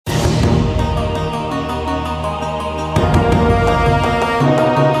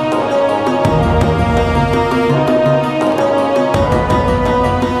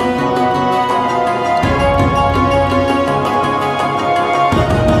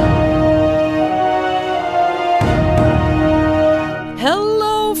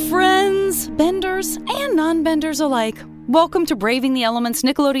airbenders alike. Welcome to Braving the Elements,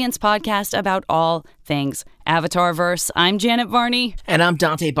 Nickelodeon's podcast about all things Avatarverse. I'm Janet Varney. And I'm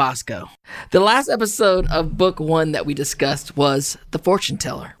Dante Bosco. The last episode of Book 1 that we discussed was The Fortune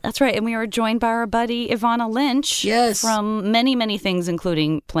Teller. That's right, and we are joined by our buddy Ivana Lynch. Yes. From many, many things,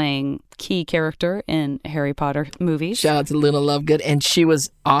 including playing key character in Harry Potter movies. Shout out to Luna Lovegood, and she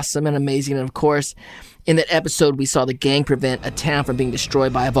was awesome and amazing. And of course, in that episode, we saw the gang prevent a town from being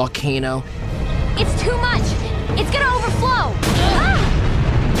destroyed by a volcano. It's too much! It's gonna overflow!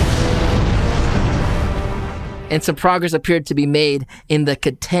 And some progress appeared to be made in the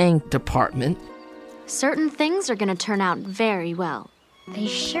Katang department. Certain things are gonna turn out very well. They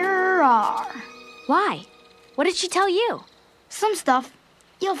sure are. Why? What did she tell you? Some stuff.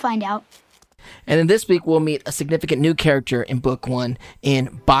 You'll find out. And then this week, we'll meet a significant new character in Book 1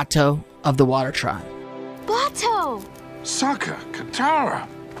 in Bato of the Water Tribe. Bato! Sokka, Katara.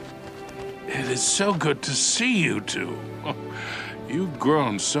 It is so good to see you two. You've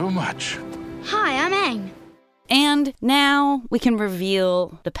grown so much. Hi, I'm Aang. And now we can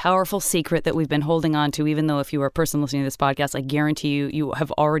reveal the powerful secret that we've been holding on to, even though if you are a person listening to this podcast, I guarantee you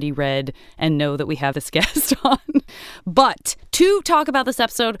have already read and know that we have this guest on. But to talk about this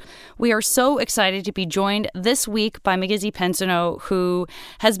episode, we are so excited to be joined this week by Migizzy Pensano, who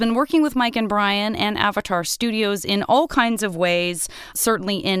has been working with Mike and Brian and Avatar Studios in all kinds of ways,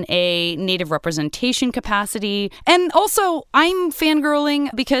 certainly in a native representation capacity. And also, I'm fangirling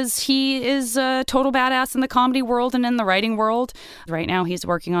because he is a total badass in the comedy world and in the writing world. Right now, he's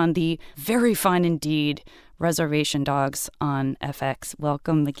working on the very fine indeed Reservation Dogs on FX.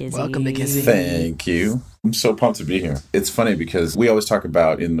 Welcome, Migizzy. Welcome, Migizzy. Thank you. I'm so pumped to be here. It's funny because we always talk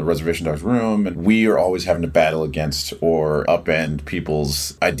about in the Reservation Dogs room, and we are always having to battle against or upend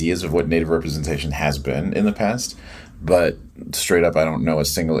people's ideas of what Native representation has been in the past. But straight up, I don't know a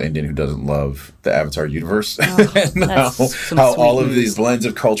single Indian who doesn't love the Avatar universe. Oh, and how all of these blends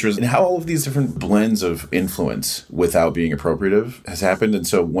of cultures and how all of these different blends of influence without being appropriative has happened. And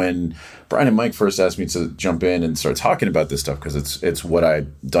so when Brian and Mike first asked me to jump in and start talking about this stuff, because it's what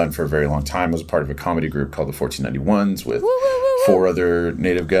I'd done for a very long time. I was a part of a comedy group called the 1491s with four other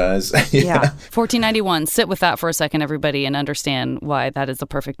Native guys. Yeah. 1491. Sit with that for a second, everybody, and understand why that is the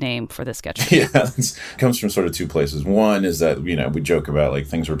perfect name for this sketch. Yeah, it comes from sort of two places. One is that, we joke about like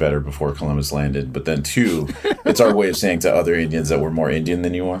things were better before Columbus landed. But then two, it's our way of saying to other Indians that we're more Indian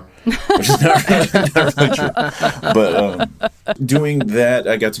than you are, which is not really true. But doing that,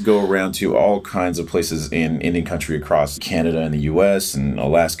 I got to go around to all kinds of places in Indian country across Canada and the U.S. and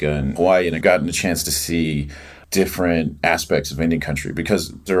Alaska and Hawaii. And I gotten a chance to see different aspects of Indian country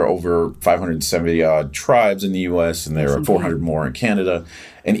because there are over 570 odd tribes in the U.S. and there are 400 more in Canada,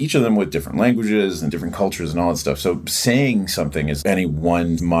 and each of them with different languages and different cultures and all that stuff. So saying something is any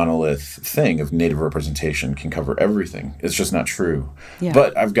one monolith thing of Native representation can cover everything. It's just not true. Yeah.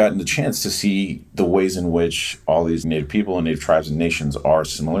 But I've gotten the chance to see the ways in which all these Native people and Native tribes and nations are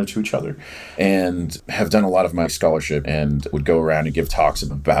similar to each other, and have done a lot of my scholarship and would go around and give talks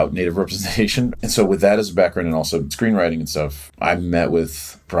about Native representation. And so with that as a background and also screenwriting and stuff, I met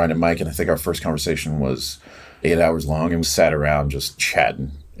with Brian and Mike, and I think our first conversation was 8 hours long, and we sat around just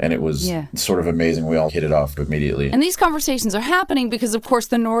chatting. And it was sort of amazing. We all hit it off immediately. And these conversations are happening because, of course,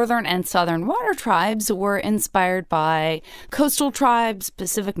 the northern and southern water tribes were inspired by coastal tribes,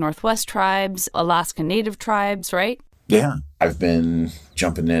 Pacific Northwest tribes, Alaska Native tribes, right? Yeah. I've been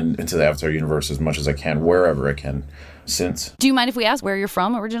jumping into the Avatar universe as much as I can, wherever I can, since. Do you mind if we ask where you're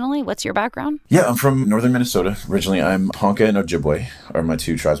from originally? What's your background? Yeah, I'm from northern Minnesota. Originally, I'm Ponca and Ojibwe are my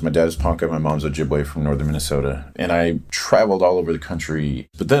two tribes. My dad is Ponca, my mom's Ojibwe from northern Minnesota. And I traveled all over the country.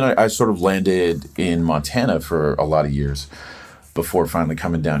 But then I sort of landed in Montana for a lot of years before finally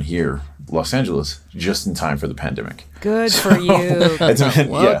coming down here, Los Angeles, just in time for the pandemic. Good for you.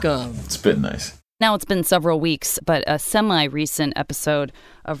 Welcome. It's been nice. Now it's been several weeks, but a semi-recent episode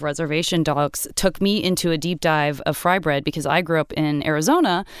of Reservation Dogs took me into a deep dive of fry bread because I grew up in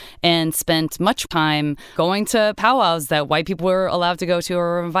Arizona and spent much time going to powwows that white people were allowed to go to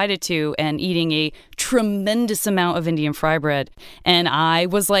or were invited to and eating a tremendous amount of Indian fry bread. And I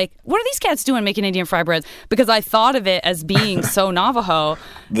was like, what are these cats doing making Indian fry bread? Because I thought of it as being so Navajo.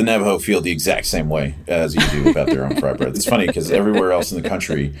 The Navajo feel the exact same way as you do about their own fry bread. It's funny because everywhere else in the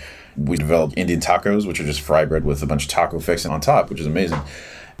country, we developed Indian tacos, which are just fry bread with a bunch of taco fixing on top, which is amazing.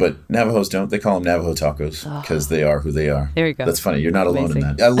 But Navajos don't. They call them Navajo tacos because they are who they are. There you go. That's funny. You're not alone Amazing.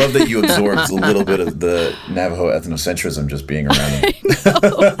 in that. I love that you absorbed a little bit of the Navajo ethnocentrism just being around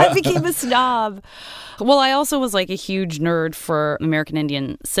them. I became a snob. Well, I also was like a huge nerd for American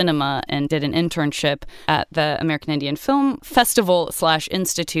Indian cinema and did an internship at the American Indian Film Festival /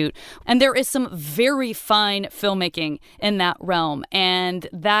 Institute. And there is some very fine filmmaking in that realm. And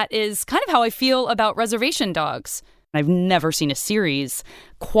that is kind of how I feel about Reservation Dogs. I've never seen a series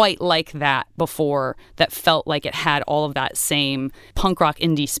quite like that before that felt like it had all of that same punk rock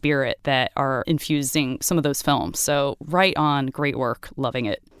indie spirit that are infusing some of those films. So right on, great work, loving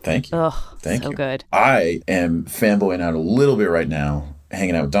it. Thank you. Ugh, Thank so you. good. I am fanboying out a little bit right now,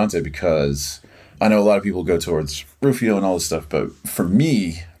 hanging out with Dante, because I know a lot of people go towards Rufio and all this stuff, but for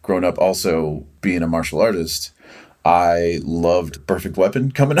me, growing up also being a martial artist, I loved Perfect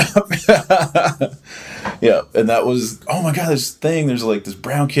Weapon coming up. Yeah, and that was, oh my God, this thing, there's like this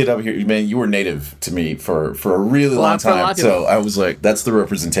brown kid up here. Man, you were native to me for a really long time. So I was like, that's the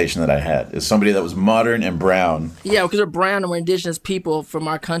representation that I had, is somebody that was modern and brown. Yeah, because we're brown and we're indigenous people from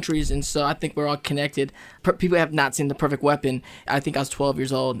our countries, and so I think we're all connected. People have not seen The Perfect Weapon. I think I was 12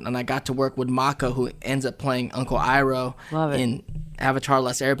 years old, and I got to work with Mako, who ends up playing Uncle Iroh in Avatar: The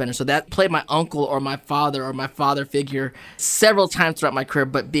Last Airbender. So that played my uncle or my father figure several times throughout my career,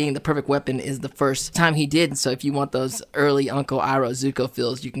 but being The Perfect Weapon is the first time he did. So if you want those early Uncle Iroh Zuko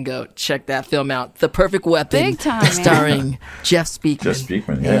feels, you can go check that film out. The Perfect Weapon. Big time, man. Starring Jeff Speakman. Jeff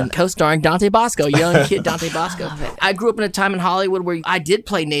Speakman, yeah. And co-starring Dante Bosco, young kid Dante Bosco. I grew up in a time in Hollywood where I did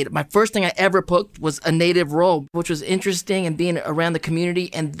play native. My first thing I ever booked was a native role, which was interesting, and being around the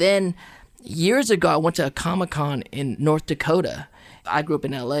community. And then years ago, I went to a Comic-Con in North Dakota. I grew up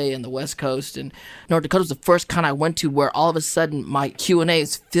in LA and the West Coast, and North Dakota was the first con I went to where all of a sudden my Q&A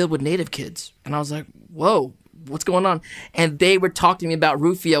is filled with native kids. And I was like, whoa, what's going on? And they were talking to me about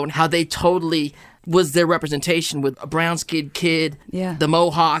Rufio and how they totally was their representation with a brown-skinned kid, the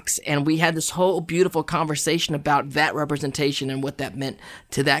Mohawks, and we had this whole beautiful conversation about that representation and what that meant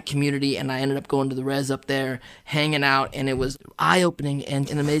to that community. And I ended up going to the res up there, hanging out, and it was eye-opening and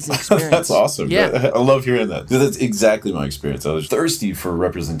an amazing experience. That's awesome. Yeah. I love hearing that. That's exactly my experience. I was thirsty for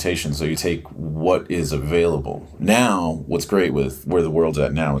representation, so you take what is available. Now, what's great with where the world's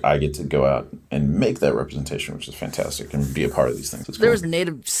at now, I get to go out and make that representation, which is fantastic, and be a part of these things. There was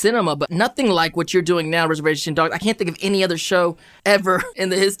native cinema, but nothing like what you're doing now, Reservation Dogs. I can't think of any other show ever in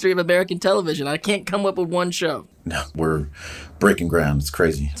the history of American television. I can't come up with one show. No, we're breaking ground. It's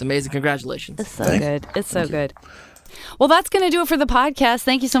crazy. It's amazing. Congratulations. It's so good. It's so good. Well, that's going to do it for the podcast.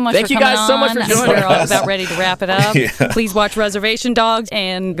 Thank you so much for coming on. Thank you guys so much for joining us. We're all about ready to wrap it up. Please watch Reservation Dogs,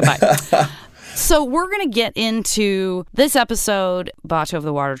 and goodbye. So we're going to get into this episode, Bato of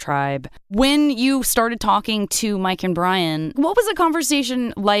the Water Tribe. When you started talking to Mike and Brian, what was the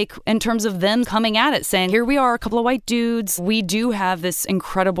conversation like in terms of them coming at it, saying, here we are, a couple of white dudes. We do have this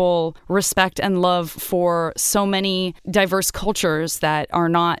incredible respect and love for so many diverse cultures that are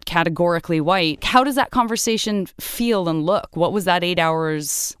not categorically white. How does that conversation feel and look? What was that 8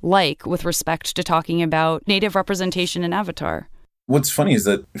 hours like with respect to talking about Native representation in Avatar? What's funny is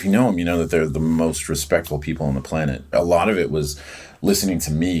that if you know them, you know that they're the most respectful people on the planet. A lot of it was listening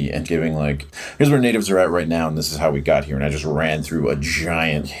to me and giving like, here's where natives are at right now, and this is how we got here. And I just ran through a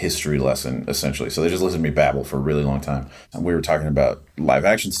giant history lesson, essentially. So they just listened to me babble for a really long time. And we were talking about live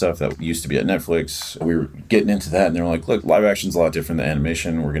action stuff that used to be at Netflix. We were getting into that, and they were like, look, live action's a lot different than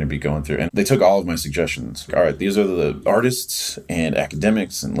animation. We're going to be going through. And they took all of my suggestions. All right, these are the artists and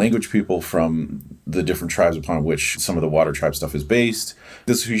academics and language people from the different tribes upon which some of the water tribe stuff is based.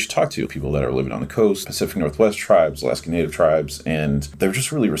 This is who you should talk to, people that are living on the coast, Pacific Northwest tribes, Alaska Native tribes, and they're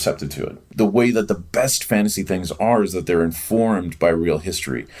just really receptive to it. The way that the best fantasy things are is that they're informed by real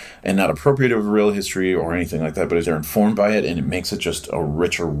history, and not appropriative of real history or anything like that, but they're informed by it, and it makes it just a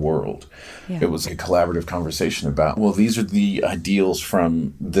richer world. Yeah. It was a collaborative conversation about, well, these are the ideals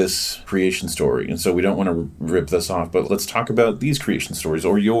from this creation story, and so we don't want to rip this off, but let's talk about these creation stories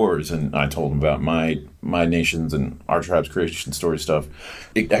or yours. And I told them about my nation's and our tribe's creation story stuff.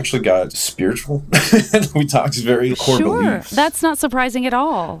 It actually got spiritual. We talked very core beliefs. That's not surprising at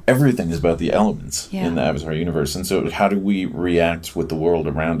all. Everything is about the elements in the Avatar universe. And so how do we react with the world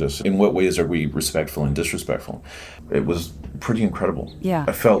around us? In what ways are we respectful and disrespectful? It was pretty incredible. Yeah.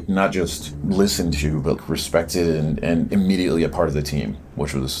 I felt not just listened to, but respected and immediately a part of the team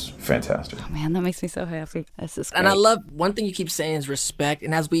which was fantastic. Oh, man, that makes me so happy. This is great. And I love, one thing you keep saying is respect.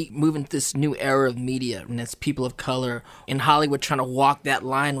 And as we move into this new era of media, and as people of color in Hollywood trying to walk that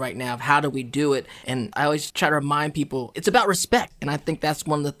line right now of how do we do it, and I always try to remind people, it's about respect. And I think that's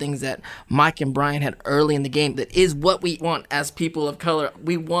one of the things that Mike and Brian had early in the game that is what we want as people of color.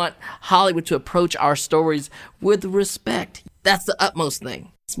 We want Hollywood to approach our stories with respect. That's the utmost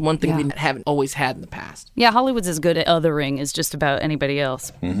thing. It's one thing we haven't always had in the past. Yeah, Hollywood's as good at othering as just about anybody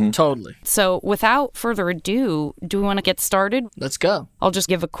else. Totally. So without further ado, do we want to get started? Let's go. I'll just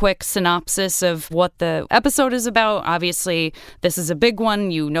give a quick synopsis of what the episode is about. Obviously, this is a big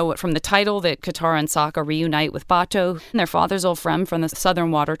one. You know it from the title that Katara and Sokka reunite with Bato, their father's old friend from the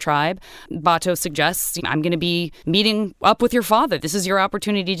Southern Water Tribe. Bato suggests, I'm going to be meeting up with your father. This is your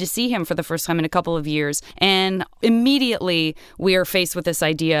opportunity to see him for the first time in a couple of years. And immediately, we are faced with this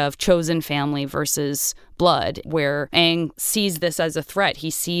idea of chosen family versus blood, where Aang sees this as a threat. He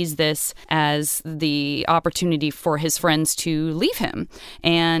sees this as the opportunity for his friends to leave him.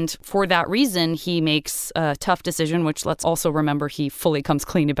 And for that reason, he makes a tough decision, which let's also remember he fully comes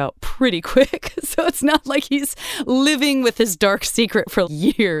clean about pretty quick. So it's not like he's living with his dark secret for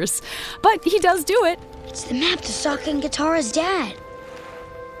years. But he does do it. It's the map to Sokka and Katara's dad.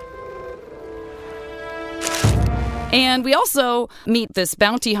 And we also meet this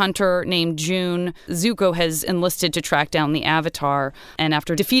bounty hunter named June. Zuko has enlisted to track down the Avatar. And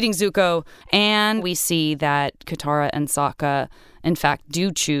after defeating Zuko, and we see that Katara and Sokka, in fact,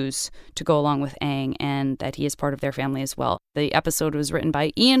 do choose to go along with Aang and that he is part of their family as well. The episode was written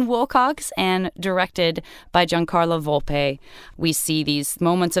by Ian Wilcox and directed by Giancarlo Volpe. We see these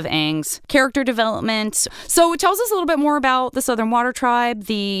moments of Aang's character development. So it tells us a little bit more about the Southern Water Tribe,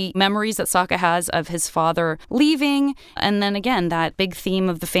 the memories that Sokka has of his father leaving, and then again, that big theme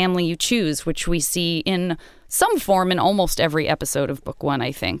of the family you choose, which we see in some form in almost every episode of Book One,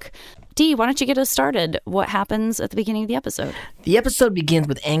 I think. Dee, why don't you get us started? What happens at the beginning of the episode? The episode begins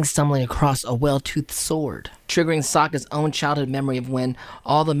with Aang stumbling across a well-toothed sword, triggering Sokka's own childhood memory of when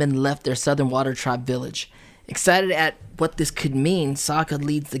all the men left their Southern Water Tribe village. Excited at what this could mean, Sokka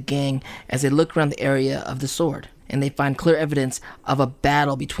leads the gang as they look around the area of the sword, and they find clear evidence of a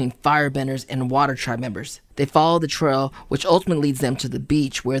battle between firebenders and Water Tribe members. They follow the trail, which ultimately leads them to the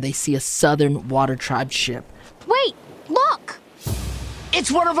beach, where they see a Southern Water Tribe ship. Wait, look! It's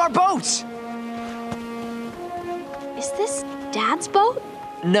one of our boats! Is this Dad's boat?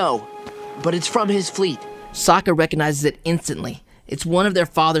 No, but it's from his fleet. Sokka recognizes it instantly. It's one of their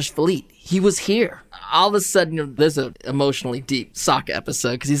father's fleet. He was here. All of a sudden, there's an emotionally deep Sokka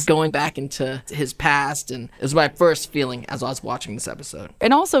episode because he's going back into his past, and it was my first feeling as I was watching this episode.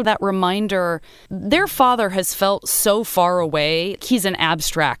 And also that reminder, their father has felt so far away. He's an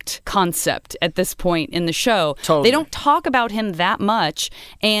abstract concept at this point in the show. Totally. They don't talk about him that much,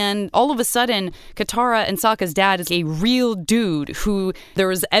 and all of a sudden, Katara and Sokka's dad is a real dude who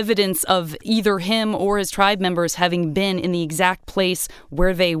there is evidence of either him or his tribe members having been in the exact place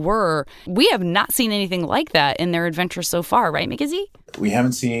where they were. We have not seen anything like that in their adventure so far, right, Mackenzie? We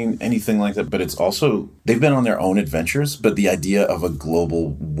haven't seen anything like that, but it's also, they've been on their own adventures, but the idea of a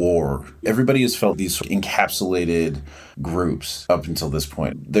global war, everybody has felt these encapsulated groups up until this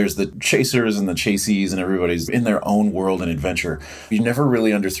point. There's the chasers and the chasees, and everybody's in their own world and adventure. You're never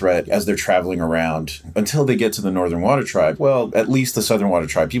really under threat as they're traveling around until they get to the Northern Water Tribe. Well, at least the Southern Water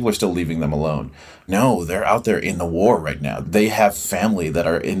Tribe, people are still leaving them alone. No, they're out there in the war right now. They have family that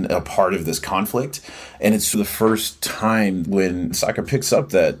are in a part of this conflict, and it's the first time when Sokka picks up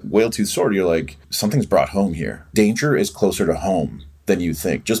that whale-toothed sword, you're like, something's brought home here. Danger is closer to home than you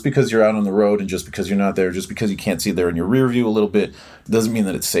think. Just because you're out on the road and just because you're not there, just because you can't see there in your rear view a little bit, doesn't mean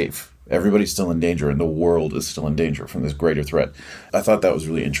that it's safe. Everybody's still in danger, and the world is still in danger from this greater threat. I thought that was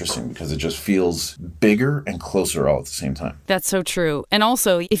really interesting because it just feels bigger and closer all at the same time. That's so true. And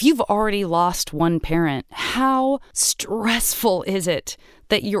also, if you've already lost one parent, how stressful is it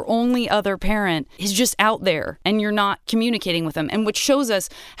that your only other parent is just out there and you're not communicating with them? And which shows us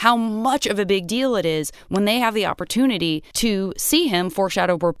how much of a big deal it is when they have the opportunity to see him,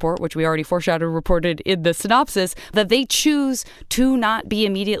 foreshadow report, which we already reported in the synopsis, that they choose to not be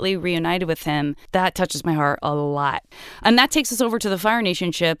immediately reunited with him. That touches my heart a lot. And that takes us over to the Fire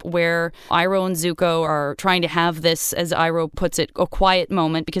Nation ship, where Iroh and Zuko are trying to have this, as Iroh puts it, a quiet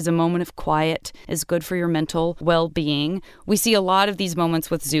moment, because a moment of quiet is good for your mental well-being. We see a lot of these moments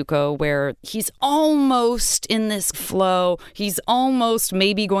sequence with Zuko where he's almost in this flow. He's almost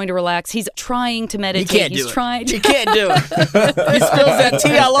maybe going to relax. He's trying to meditate. He can't do it. He can't do it. He spills that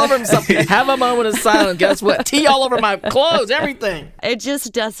tea all over himself. Have a moment of silence. Guess what? Tea all over my clothes, everything. It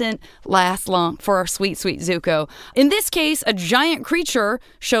just doesn't last long for our sweet, sweet Zuko. In this case, a giant creature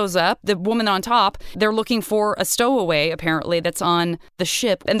shows up, the woman on top. They're looking for a stowaway, apparently, that's on the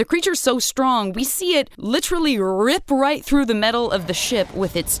ship. And the creature's so strong, we see it literally rip right through the metal of the ship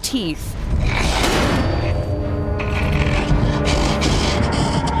with its teeth.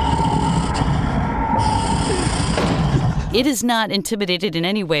 It is not intimidated in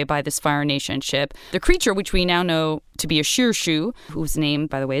any way by this Fire Nation ship. The creature, which we now know to be a Shirshu, whose name,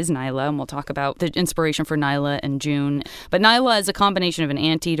 by the way, is Nyla, and we'll talk about the inspiration for Nyla and June. But Nyla is a combination of an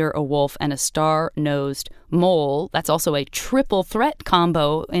anteater, a wolf, and a star-nosed mole. That's also a triple threat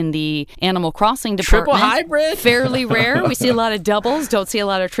combo in the Animal Crossing department. Triple hybrid? Fairly rare. We see a lot of doubles, don't see a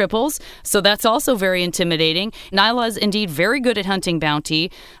lot of triples. So that's also very intimidating. Nyla is indeed very good at hunting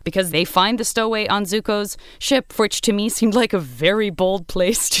bounty because they find the stowaway on Zuko's ship, which to me seemed like a very bold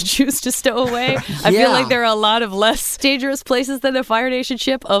place to choose to stow away. I feel like there are a lot of less dangerous places than the Fire Nation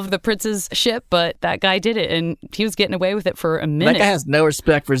ship of the prince's ship, but that guy did it, and he was getting away with it for a minute. That guy has no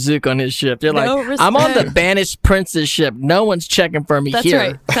respect for Zuko on his ship. They're No like, respect. I'm on the banished prince's ship. No one's checking for me That's here.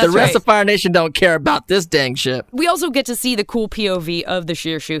 right. The That's rest right. of Fire Nation don't care about this dang ship. We also get to see the cool POV of the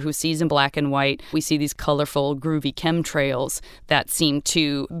Shirshu, who sees in black and white. We see these colorful, groovy chemtrails that seem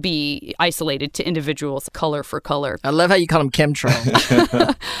to be isolated to individuals, color for color. I love how you call them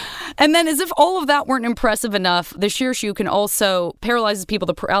chemtrails. And then, as if all of that weren't impressive enough, the Shirshu can also paralyzes people.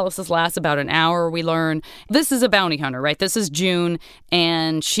 The paralysis lasts about an hour, we learn. This is a bounty hunter, right? This is June,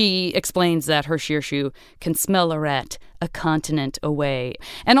 and she explains that her Shirshu can smell a rat a continent away.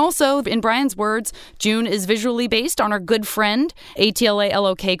 And also, in Brian's words, June is visually based on our good friend, ATLA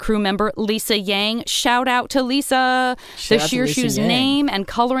LOK crew member Lisa Yang. Shout out to Lisa. The Shirshu's name and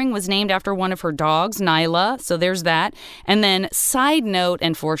coloring was named after one of her dogs, Nyla. So there's that. And then, side note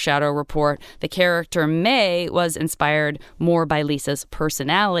and foreshadow report, the character May was inspired more by Lisa's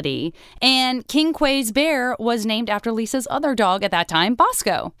personality. And King Kwei's bear was named after Lisa's other dog at that time,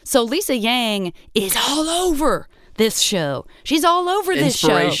 Bosco. So Lisa Yang is all over this show. She's all over this show.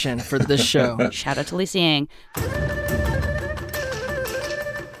 Inspiration for this show. Shout out to Lisa Yang.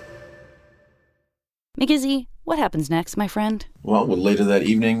 McGizzy, what happens next, my friend? Well, later that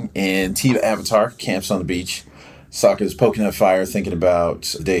evening, and Team Avatar camps on the beach. Sokka is poking at fire, thinking about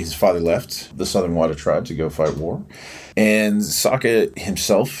the day his father left the Southern Water Tribe to go fight war. And Sokka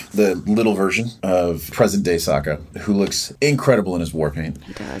himself, the little version of present-day Sokka, who looks incredible in his war paint,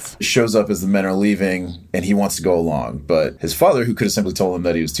 He does. shows up as the men are leaving, and he wants to go along. But his father, who could have simply told him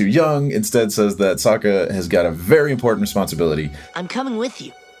that he was too young, instead says that Sokka has got a very important responsibility. I'm coming with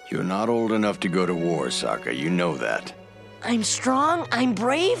you. You're not old enough to go to war, Sokka. You know that. I'm strong. I'm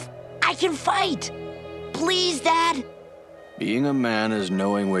brave. I can fight. Please, Dad. Being a man is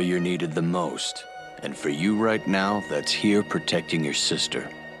knowing where you're needed the most. And for you right now, that's here protecting your sister.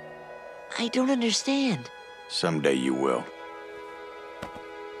 I don't understand. Someday you will.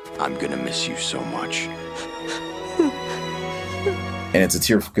 I'm gonna miss you so much. And it's a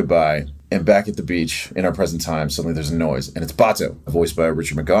tearful goodbye. And back at the beach, in our present time, suddenly there's a noise. And it's Bato, voiced by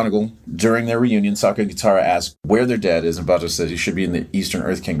Richard McGonigal. During their reunion, Sokka and Katara ask where their dad is, and Bato says he should be in the Eastern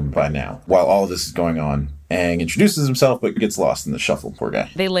Earth Kingdom by now. While all of this is going on, Aang introduces himself, but gets lost in the shuffle. Poor guy.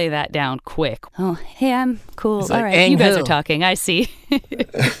 They lay that down quick. Oh, hey, I'm cool. It's All like, right, Aang you guys who? are talking. I see.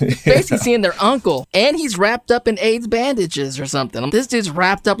 Basically seeing their uncle, and he's wrapped up in AIDS bandages or something. This dude's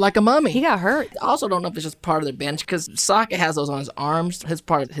wrapped up like a mummy. He got hurt. I also don't know if it's just part of their bandage, because Sokka has those on his arms. It's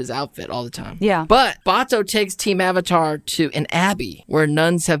part of his outfit all the time. Yeah. But Bato takes Team Avatar to an abbey where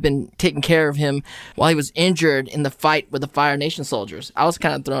nuns have been taking care of him while he was injured in the fight with the Fire Nation soldiers. I was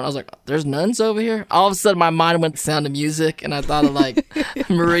kind of thrown. I was like, there's nuns over here? All of a sudden, my mind went to Sound of Music, and I thought of like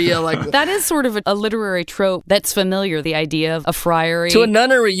Maria, like That is sort of a literary trope that's familiar, the idea of a friary. to a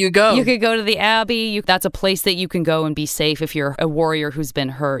nunnery you go. You could go to the abbey. That's a place that you can go and be safe. If you're a warrior who's been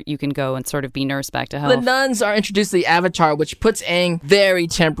hurt, you can go and sort of be nursed back to health. The nuns are introduced to the Avatar, which puts Aang very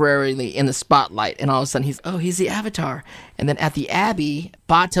temporarily in the spotlight. And all of a sudden, he's the Avatar. And then at the Abbey,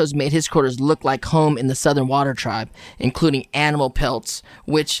 Bato's made his quarters look like home in the Southern Water Tribe, including animal pelts,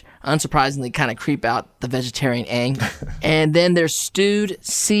 which unsurprisingly kind of creep out the vegetarian Aang. And then there's stewed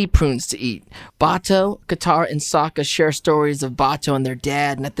sea prunes to eat. Bato, Katara, and Sokka share stories of Bato and their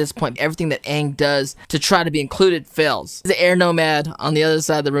dad, and at this point, everything that Aang does to try to be included fails. The air nomad on the other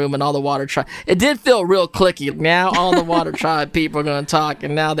side of the room and all the water tribe. It did feel real clicky. Now all the water tribe people are going to talk,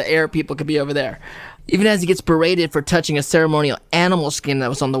 and now the air people could be over there. Even as he gets berated for touching a ceremonial animal skin that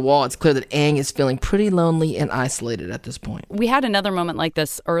was on the wall, it's clear that Aang is feeling pretty lonely and isolated at this point. We had another moment like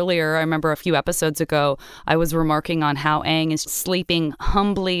this earlier. I remember a few episodes ago, I was remarking on how Aang is sleeping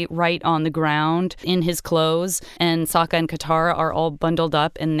humbly right on the ground in his clothes, and Sokka and Katara are all bundled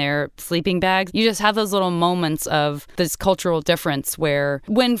up in their sleeping bags. You just have those little moments of this cultural difference where,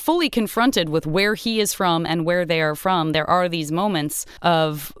 when fully confronted with where he is from and where they are from, there are these moments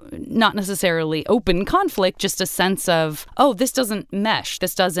of not necessarily open conflict, just a sense of, oh, this doesn't mesh,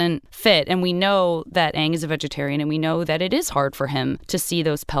 this doesn't fit. And we know that Aang is a vegetarian, and we know that it is hard for him to see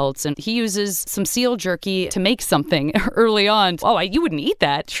those pelts. And he uses some seal jerky to make something early on. Oh, you wouldn't eat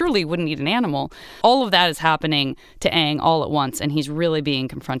that. Surely you wouldn't eat an animal. All of that is happening to Aang all at once, and he's really being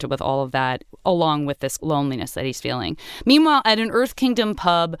confronted with all of that, along with this loneliness that he's feeling. Meanwhile, at an Earth Kingdom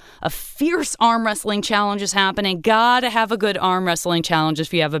pub, a fierce arm wrestling challenge is happening. Gotta have a good arm wrestling challenge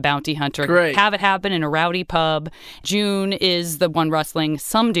if you have a bounty hunter. Great. Have it happen in a rowdy pub. June is the one wrestling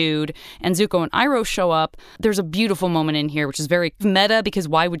some dude, and Zuko and Iroh show up. There's a beautiful moment in here, which is very meta, because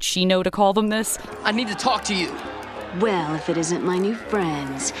why would she know to call them this? I need to talk to you. Well, if it isn't my new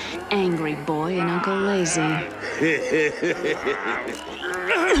friends, Angry Boy and Uncle Lazy.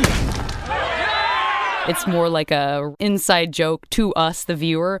 It's more like a inside joke to us, the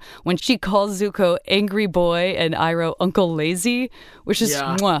viewer, when she calls Zuko Angry Boy and Iroh Uncle Lazy, which is,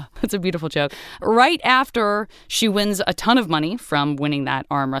 mwah, it's a beautiful joke. Right after she wins a ton of money from winning that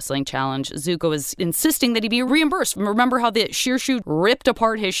arm wrestling challenge, Zuko is insisting that he be reimbursed. Remember how the Shearshu ripped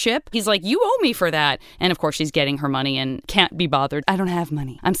apart his ship? He's like, you owe me for that. And of course, she's getting her money and can't be bothered. I don't have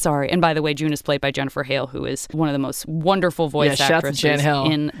money. I'm sorry. And by the way, June is played by Jennifer Hale, who is one of the most wonderful voice actresses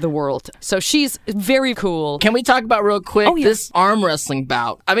in the world. So she's very cool. Can we talk about real quick this arm wrestling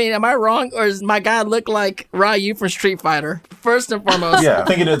bout? I mean, am I wrong, or does my guy look like Ryu from Street Fighter? First and foremost. Yeah,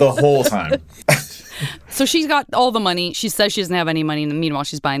 thinking it the whole time. So she's got all the money. She says she doesn't have any money. And meanwhile,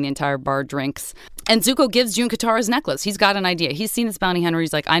 she's buying the entire bar drinks. And Zuko gives June Katara's necklace. He's got an idea. He's seen this bounty hunter.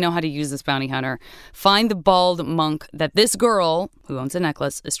 He's like, I know how to use this bounty hunter. Find the bald monk that this girl, who owns a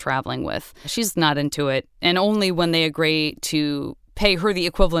necklace, is traveling with. She's not into it. And only when they agree to pay her the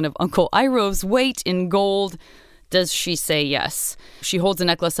equivalent of Uncle Iroh's weight in gold does she say yes. She holds the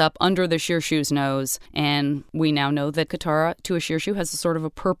necklace up under the Shearshu's nose, and we now know that Katara, to a Shearshu, has a sort of a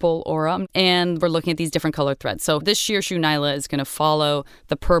purple aura, and we're looking at these different colored threads. So this Shearshu Nyla is going to follow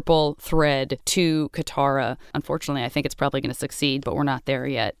the purple thread to Katara. Unfortunately, I think it's probably going to succeed, but we're not there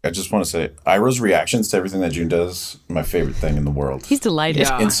yet. I just want to say, Iroh's reactions to everything that June does, my favorite thing in the world. He's delighted.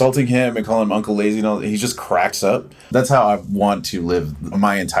 Yeah. Insulting him and calling him Uncle Lazy and all, he just cracks up. That's how I want to live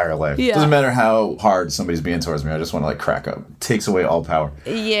my entire life. Yeah. Doesn't matter how hard somebody's being towards me, I just want to like crack up. Takes away all power.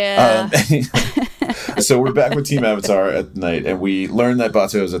 Yeah. So we're back with Team Avatar at night, and we learn that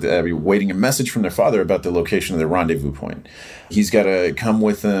Bato is at the Abbey waiting a message from their father about the location of their rendezvous point. He's got to come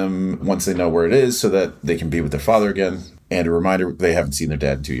with them once they know where it is so that they can be with their father again. And a reminder, they haven't seen their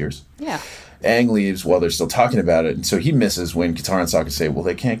dad in 2 years. Yeah. Aang leaves while they're still talking about it, and so he misses when Katara and Sokka say, well,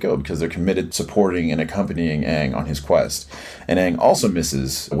 they can't go because they're committed supporting and accompanying Aang on his quest. And Aang also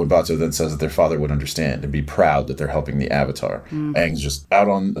misses when Bato then says that their father would understand and be proud that they're helping the Avatar. Aang's just out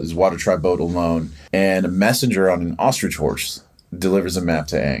on his Water Tribe boat alone, and a messenger on an ostrich horse delivers a map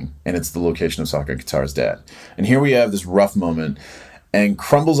to Aang, and it's the location of Sokka and Katara's dad. And here we have this rough moment. Aang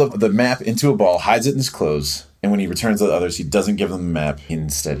crumbles up the map into a ball, hides it in his clothes, and when he returns to the others, he doesn't give them the map.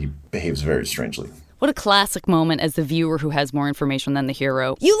 Instead, he behaves very strangely. What a classic moment as the viewer who has more information than the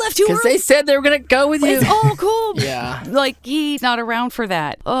hero. You left too early. Because they said they were going to go with you. It's all cool. Yeah. Like, he's not around for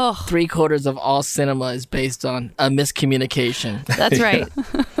that. Ugh. 3/4 of all cinema is based on a miscommunication. That's right.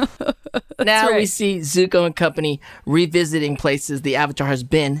 Now we see Zuko and company revisiting places the Avatar has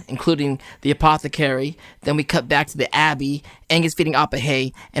been, including the apothecary. Then we cut back to the Abbey. Aang is feeding Appa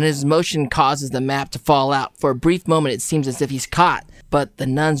hay, and his motion causes the map to fall out. For a brief moment, it seems as if he's caught, but the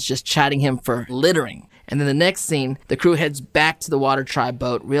nuns just chiding him for littering. And then the next scene, the crew heads back to the Water Tribe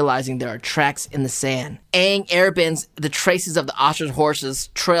boat, realizing there are tracks in the sand. Aang airbends the traces of the ostrich horse's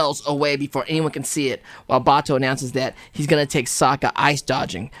trails away before anyone can see it, while Bato announces that he's going to take Sokka ice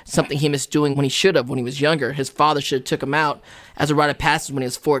dodging, something he missed doing when he should have when he was younger. His father should have took him out as a rite of passage when he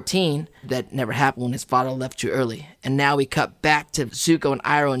was 14. That never happened when his father left too early. And now we cut back to Zuko and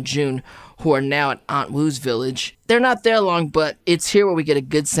Iroh and June, who are now at Aunt Wu's village. They're not there long, but it's here where we get a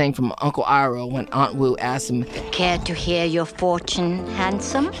good saying from Uncle Iroh when Aunt Wu asks him, Care to hear your fortune,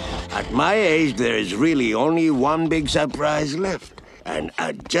 handsome? At my age, there is really only one big surprise left, and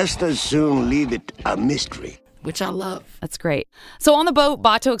I'd just as soon leave it a mystery. which I love. That's great. So on the boat,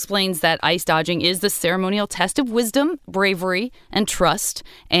 Bato explains that ice dodging is the ceremonial test of wisdom, bravery, and trust.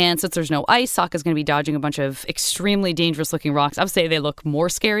 And since there's no ice, Sokka's going to be dodging a bunch of extremely dangerous-looking rocks. I would say they look more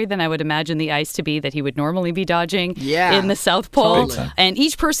scary than I would imagine the ice to be that he would normally be dodging in the South Pole. Totally. And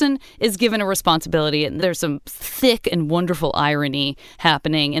each person is given a responsibility. And there's some thick and wonderful irony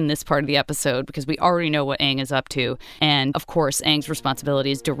happening in this part of the episode because we already know what Aang is up to. And, of course, Aang's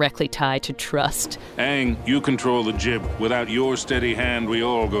responsibility is directly tied to trust. Aang, you control the jib. Without your steady hand, we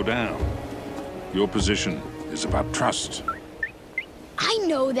all go down. Your position is about trust. I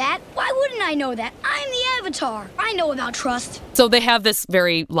know that. Why wouldn't I know that? I'm the Avatar. I know about trust. So they have this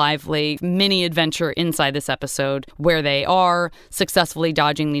very lively mini adventure inside this episode where they are successfully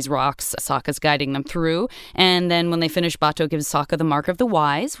dodging these rocks. Sokka's guiding them through. And then when they finish, Bato gives Sokka the Mark of the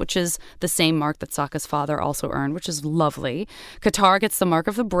Wise, which is the same mark that Sokka's father also earned, which is lovely. Katara gets the Mark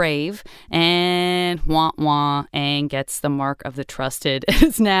of the Brave. And Aang gets the Mark of the Trusted.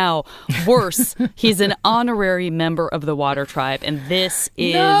 It's now worse. He's an honorary member of the Water Tribe. And this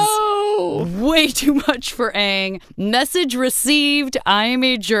is way too much for Aang. Message received. I am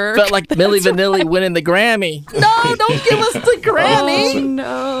a jerk. Felt like Milli Vanilli winning the Grammy. No, don't give us the Grammy. Oh,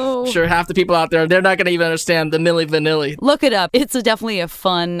 no. I'm sure half the people out there, they're not going to even understand the Milli Vanilli. Look it up. It's definitely a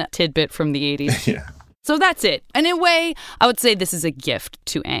fun tidbit from the 80s. Yeah. So that's it. And in a way, I would say this is a gift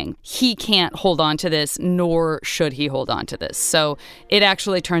to Aang. He can't hold on to this, nor should he hold on to this. So it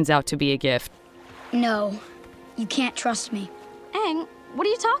actually turns out to be a gift. No, you can't trust me. Aang, what are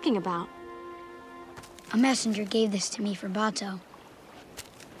you talking about? A messenger gave this to me for Bato.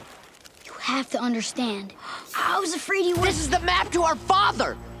 You have to understand. I was afraid he would. This is the map to our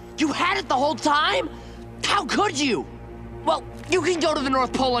father! You had it the whole time? How could you? Well, you can go to the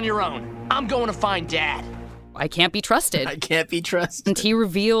North Pole on your own. I'm going to find Dad. I can't be trusted. I can't be trusted. And he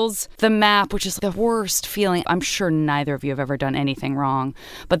reveals the map, which is the worst feeling. I'm sure neither of you have ever done anything wrong.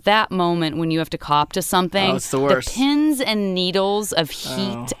 But that moment when you have to cop to something, it's the worst. The pins and needles of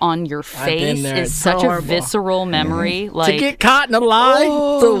heat on your face is It's such horrible. a visceral memory. Like, to get caught in a lie,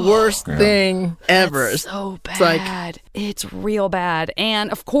 the worst thing ever. It's so bad. It's real bad.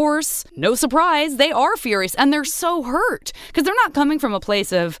 And of course, no surprise, they are furious and they're so hurt because they're not coming from a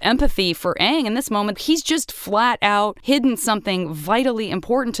place of empathy for Aang in this moment. He's just flat out hidden something vitally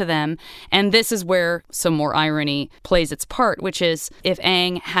important to them. And this is where some more irony plays its part, which is if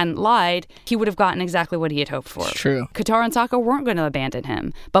Aang hadn't lied, he would have gotten exactly what he had hoped for. It's true. Katara and Sokka weren't going to abandon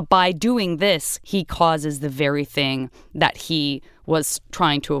him. But by doing this, he causes the very thing that he was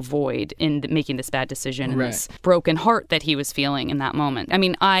trying to avoid in making this bad decision and this broken heart that he was feeling in that moment. I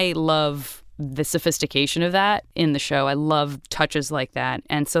mean, I love the sophistication of that in the show. I love touches like that.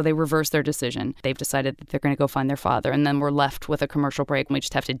 And so they reverse their decision. They've decided that they're going to go find their father. And then we're left with a commercial break and we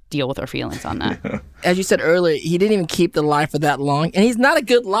just have to deal with our feelings on that. As you said earlier, he didn't even keep the lie for that long. And he's not a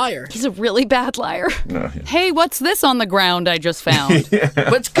good liar. He's a really bad liar. Hey, what's this on the ground I just found?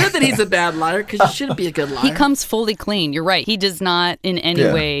 But it's good that he's a bad liar because you shouldn't be a good liar. He comes fully clean. You're right. He does not in any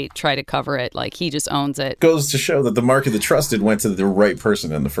way try to cover it. Like, he just owns it. Goes to show that the Mark of the Trusted went to the right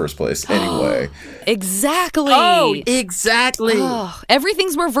person in the first place anyway. Exactly. Oh, exactly. Oh,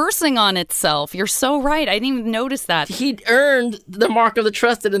 everything's reversing on itself. You're so right. I didn't even notice that. He earned the Mark of the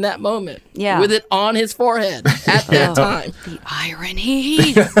Trusted in that moment. Yeah. With it on his forehead at that time. The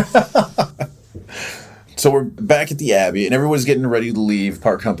irony. So we're back at the Abbey, and everyone's getting ready to leave,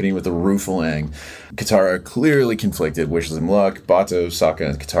 part company with the rueful Aang. Katara, clearly conflicted, wishes him luck. Bato, Sokka,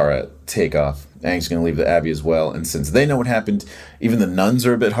 and Katara take off. Aang's going to leave the Abbey as well, and since they know what happened, even the nuns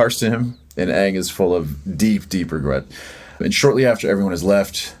are a bit harsh to him, and Aang is full of deep, deep regret. And shortly after everyone has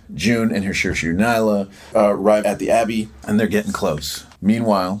left, June and her Shirshu Nyla arrive at the Abbey, and they're getting close.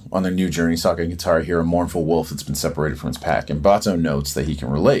 Meanwhile, on their new journey, Sokka and Katara hear a mournful wolf that's been separated from its pack, and Bato notes that he can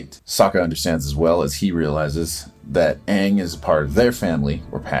relate. Sokka understands as well as he realizes that Aang is a part of their family,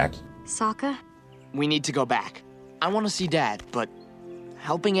 or pack. Sokka? We need to go back. I want to see Dad, but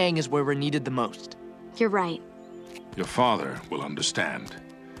helping Aang is where we're needed the most. You're right. Your father will understand,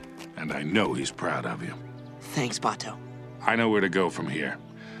 and I know he's proud of you. Thanks, Bato. I know where to go from here.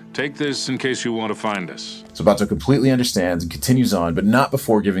 Take this in case you want to find us. So Bato completely understands and continues on, but not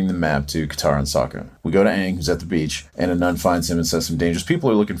before giving the map to Katara and Sokka. We go to Aang, who's at the beach, and a nun finds him and says some dangerous people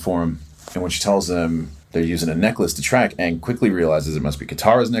are looking for him. And when she tells them they're using a necklace to track, Aang quickly realizes it must be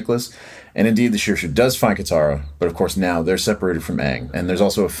Katara's necklace. And indeed, the Shirshu does find Katara, but of course now they're separated from Aang. And there's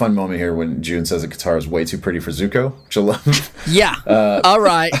also a fun moment here when June says that Katara is way too pretty for Zuko, which I love. Yeah. All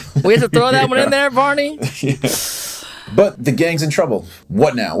right. We have to throw that one in there, Barney? Yeah. But the gang's in trouble.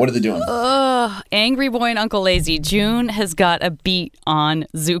 What now? What are they doing? Angry Boy and Uncle Lazy. June has got a beat on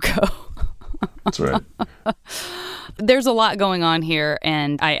Zuko. That's right. There's a lot going on here,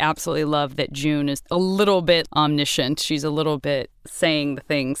 and I absolutely love that June is a little bit omniscient. She's a little bit saying the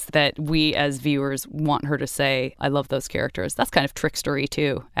things that we as viewers want her to say. I love those characters. That's kind of trickstery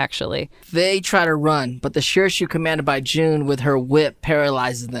too, actually. They try to run, but the Shirshu commanded by June with her whip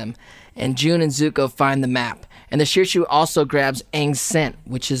paralyzes them, and June and Zuko find the map. And the Shirshu also grabs Aang's scent,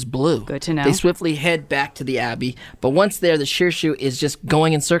 which is blue. Good to know. They swiftly head back to the Abbey, but once there, the Shirshu is just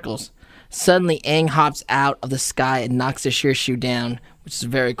going in circles. Suddenly, Aang hops out of the sky and knocks the Shirshu down, which is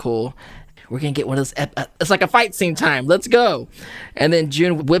very cool. We're going to get one of those... it's like a fight scene time. Let's go. And then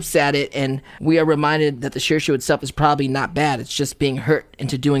June whips at it, and we are reminded that the Shirshu itself is probably not bad. It's just being hurt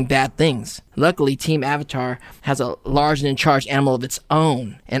into doing bad things. Luckily, Team Avatar has a large and in-charge animal of its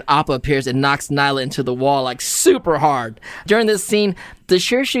own, and Appa appears and knocks Nyla into the wall, like, super hard. During this scene, the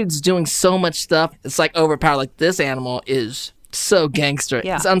Shirshu's doing so much stuff, it's like overpowered. Like, this animal is... so gangster.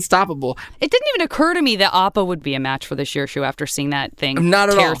 Yeah. It's unstoppable. It didn't even occur to me that Appa would be a match for the Shirshu after seeing that thing Not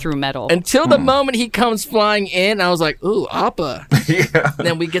at tear all. through metal. Until the moment he comes flying in, I was like, ooh, Appa. Yeah.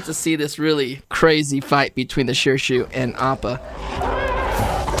 Then we get to see this really crazy fight between the Shirshu and Appa.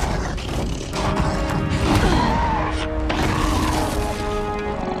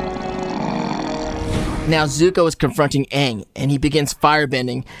 Now Zuko is confronting Aang, and he begins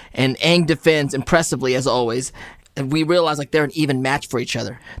firebending, and Aang defends impressively as always. And we realize like they're an even match for each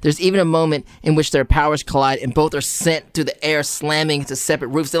other. There's even a moment in which their powers collide and both are sent through the air, slamming into separate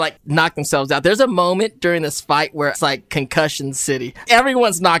roofs. They like knock themselves out. There's a moment during this fight where it's like concussion city.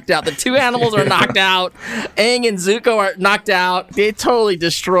 Everyone's knocked out. The two animals are knocked out. Aang and Zuko are knocked out. They totally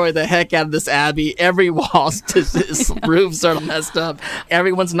destroy the heck out of this abbey. Every wall's roofs are messed up.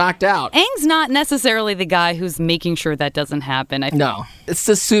 Everyone's knocked out. Aang's not necessarily the guy who's making sure that doesn't happen. No, it's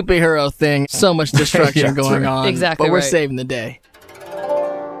the superhero thing. So much destruction Yeah, going right. on. Exactly But we're right. saving the day.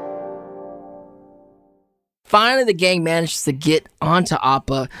 Finally, the gang manages to get onto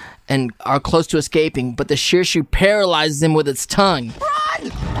Appa and are close to escaping, but the Shirshu paralyzes him with its tongue.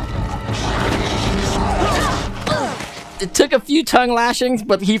 Run! It took a few tongue lashings,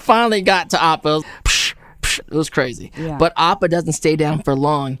 but he finally got to Appa. It was crazy. Yeah. But Appa doesn't stay down for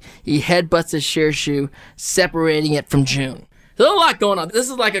long. He headbutts the Shirshu, separating it from June. There's a lot going on. This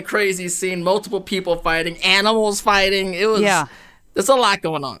is like a crazy scene. Multiple people fighting, animals fighting. There's a lot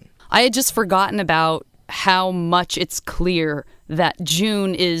going on. I had just forgotten about how much it's clear that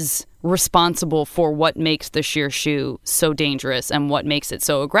June is responsible for what makes the Shirshu so dangerous and what makes it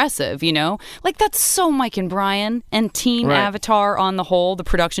so aggressive, you know? Like, that's so Mike and Brian and Team Avatar on the whole, the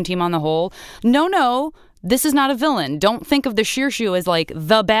production team on the whole. No. This is not a villain. Don't think of the Shirshu as like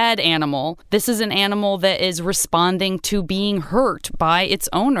the bad animal. This is an animal that is responding to being hurt by its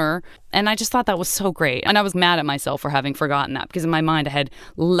owner. And I just thought that was so great. And I was mad at myself for having forgotten that, because in my mind I had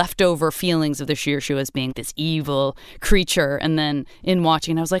leftover feelings of the Shirshu as being this evil creature. And then in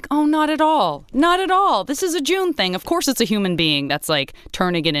watching, I was like, oh, not at all. Not at all. This is a June thing. Of course it's a human being that's like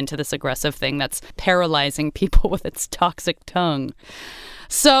turning it into this aggressive thing that's paralyzing people with its toxic tongue.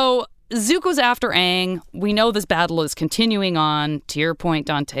 So Zuko's after Aang. We know this battle is continuing on. To your point,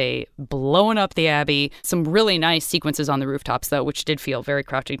 Dante, blowing up the Abbey. Some really nice sequences on the rooftops, though, which did feel very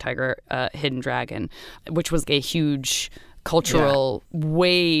Crouching Tiger, Hidden Dragon, which was a huge cultural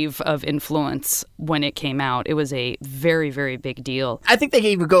wave of influence when it came out. It was a very, very big deal. I think they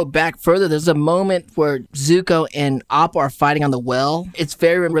can even go back further. There's a moment where Zuko and Appa are fighting on the well. It's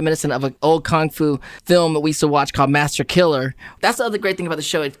very reminiscent of an old kung fu film that we used to watch called Master Killer. That's the other great thing about the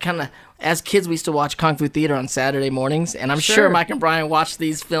show. It kind of, as kids, we used to watch Kung Fu Theater on Saturday mornings, and I'm sure Mike and Brian watched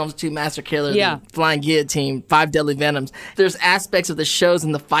these films too, Master Killer, The Flying Guillotine, Five Deadly Venoms. There's aspects of the shows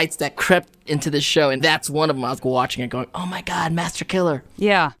and the fights that crept into the show, and that's one of them. I was watching it going, oh my God, Master Killer.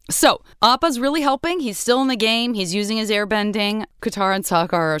 Yeah. So, Appa's really helping. He's still in the game. He's using his airbending. Katara and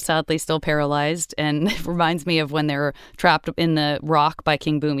Sokka are sadly still paralyzed, and it reminds me of when they were trapped in the rock by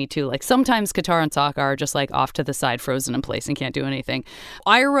King Boomy, too. Like, sometimes Katara and Sokka are just, like, off to the side, frozen in place and can't do anything.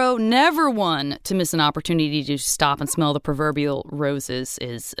 Iroh, never one to miss an opportunity to stop and smell the proverbial roses,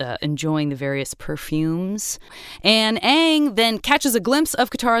 is enjoying the various perfumes. And Aang then catches a glimpse of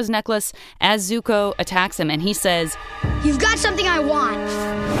Katara's necklace as Zuko attacks him, and he says, "You've got something I want."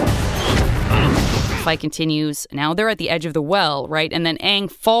 Fight continues. Now they're at the edge of the well, right? And then Aang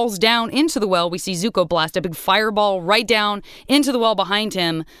falls down into the well. We see Zuko blast a big fireball right down into the well behind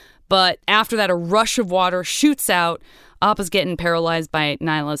him. But after that, a rush of water shoots out. Appa's getting paralyzed by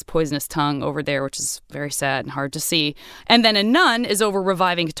Nyla's poisonous tongue over there, which is very sad and hard to see. And then a nun is over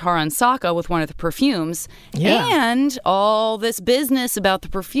reviving Katara and Sokka with one of the perfumes. Yeah. And all this business about the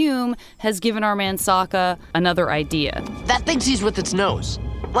perfume has given our man Sokka another idea. That thing sees with its nose.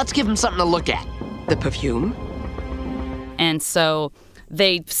 let's give him something to look at. The perfume? And so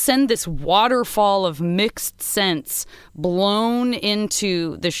they send this waterfall of mixed scents blown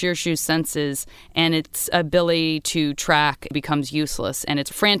into the Shirshu's senses, and its ability to track becomes useless, and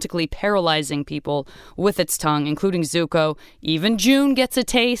it's frantically paralyzing people with its tongue, including Zuko. Even June gets a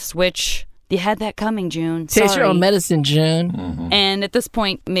taste, which... You had that coming, June. Taste your own medicine, June. Mm-hmm. And at this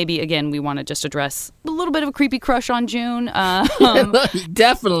point, maybe, again, we want to just address a little bit of a creepy crush on June.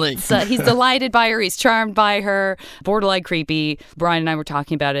 Definitely. So he's delighted by her. He's charmed by her. Borderline creepy. Brian and I were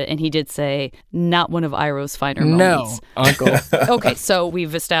talking about it, and he did say, not one of Iroh's finer moments. No, Uncle. Okay, so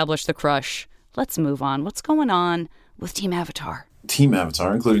we've established the crush. Let's move on. What's going on with Team Avatar? Team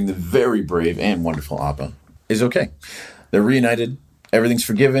Avatar, including the very brave and wonderful Appa, is okay. They're reunited. Everything's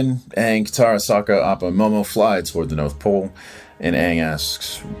forgiven. Aang, Katara, Sokka, Appa, and Momo fly toward the North Pole. And Aang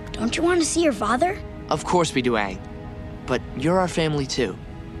asks, Don't you want to see your father? Of course we do, Aang. But you're our family too.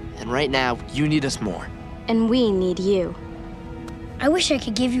 And right now, you need us more. And we need you. I wish I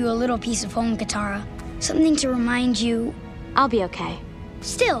could give you a little piece of home, Katara. Something to remind you. I'll be okay.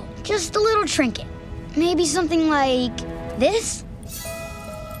 Still, just a little trinket. Maybe something like this?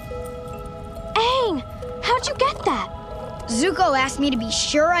 Aang! How'd you get that? Zuko asked me to be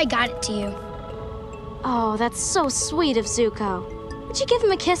sure I got it to you. Oh, that's so sweet of Zuko. Would you give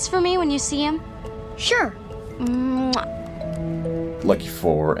him a kiss for me when you see him? Sure. Mwah. lucky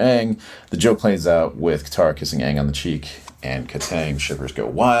for Aang, the joke plays out with Katara kissing Aang on the cheek, and Katang shivers go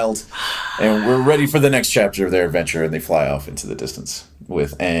wild. And we're ready for the next chapter of their adventure, and they fly off into the distance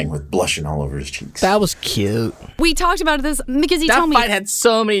with Aang with blushing all over his cheeks. That was cute. We talked about this because he told me that fight had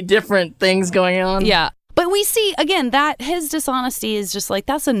so many different things going on. Yeah. But we see, again, that his dishonesty is just like,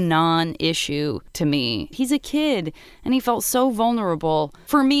 that's a non-issue to me. He's a kid, and he felt so vulnerable.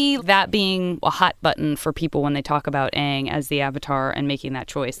 For me, that being a hot button for people when they talk about Aang as the Avatar and making that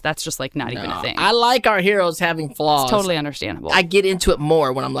choice, that's just like not even a thing. I like our heroes having flaws. It's totally understandable. I get into it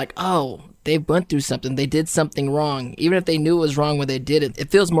more when I'm like, oh, they went through something. They did something wrong. Even if they knew it was wrong when they did it,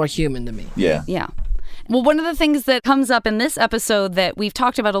 it feels more human to me. Yeah. Yeah. Well, one of the things that comes up in this episode that we've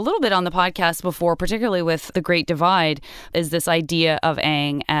talked about a little bit on the podcast before, particularly with The Great Divide, is this idea of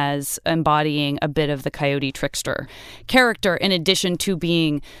Aang as embodying a bit of the Coyote Trickster character, in addition to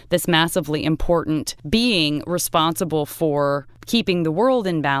being this massively important being responsible for keeping the world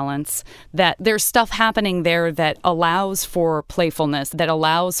in balance, that there's stuff happening there that allows for playfulness, that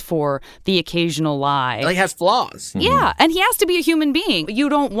allows for the occasional lie. Like, has flaws. Yeah, and he has to be a human being. You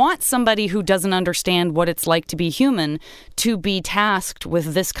don't want somebody who doesn't understand what it's like to be human to be tasked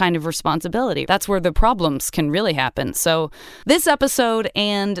with this kind of responsibility. That's where the problems can really happen. So this episode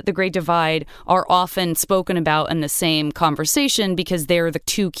and The Great Divide are often spoken about in the same conversation because they're the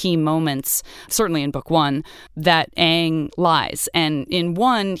two key moments, certainly in book one, that Aang lies. And in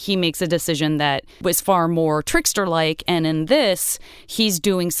one, he makes a decision that was far more trickster-like, and in this, he's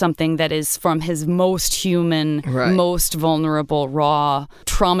doing something that is from his most human, most vulnerable, raw,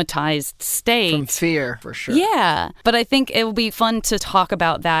 traumatized state. From fear, for sure. Yeah, but I think it will be fun to talk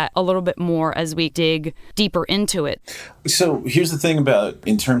about that a little bit more as we dig deeper into it. So here's the thing about,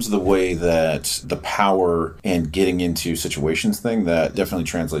 in terms of the way that the power and getting into situations thing, that definitely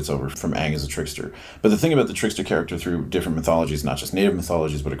translates over from Aang as a trickster. But the thing about the trickster character through different mythologies, not just native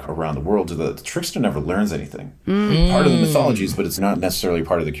mythologies, but around the world, is that the trickster never learns anything. Part of the mythologies, but it's not necessarily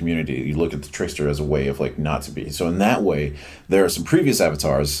part of the community. You look at the trickster as a way of, like, not to be. So in that way, there are some previous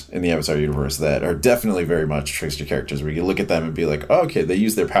avatars in the Avatar universe that are definitely very much trickster characters, where you look at them and be like, oh, okay, they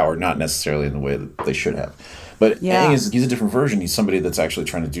use their power not necessarily in the way that they should have. But Aang he's a different version. He's somebody that's actually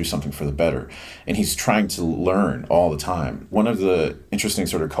trying to do something for the better. And he's trying to learn all the time. One of the interesting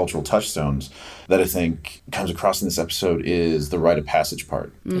sort of cultural touchstones that I think comes across in this episode is the rite of passage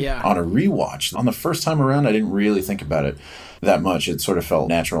part. Yeah. On a rewatch, on the first time around, I didn't really think about it that much. It sort of felt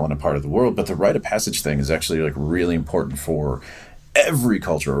natural and a part of the world. But the rite of passage thing is actually, like, really important for every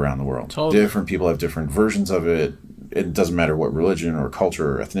culture around the world. Totally. Different people have different versions of it. It doesn't matter what religion or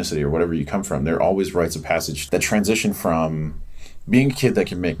culture or ethnicity or whatever you come from. There are always rites of passage that transition from being a kid that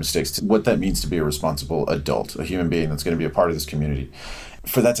can make mistakes to what that means to be a responsible adult, a human being that's going to be a part of this community.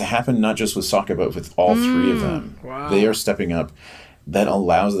 For that to happen, not just with Sokka, but with all three of them, they are stepping up. That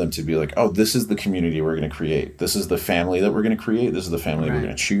allows them to be like, oh, this is the community we're going to create. This is the family that we're going to create. This is the family we're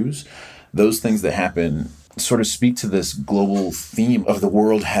going to choose. Those things that happen sort of speak to this global theme of the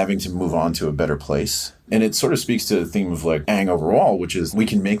world having to move on to a better place. And it sort of speaks to the theme of, like, Aang overall, which is we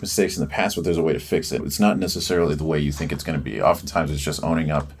can make mistakes in the past, but there's a way to fix it. It's not necessarily the way you think it's going to be. Oftentimes it's just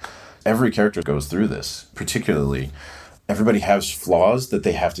owning up. Every character goes through this, particularly. Everybody has flaws that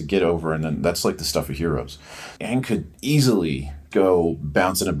they have to get over, and then that's like the stuff of heroes. Aang could easily go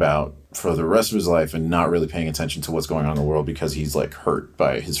bouncing about for the rest of his life and not really paying attention to what's going on in the world because he's like hurt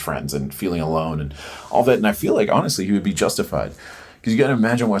by his friends and feeling alone and all that. And I feel like, honestly, he would be justified. Because you got to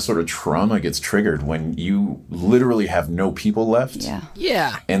imagine what sort of trauma gets triggered when you literally have no people left.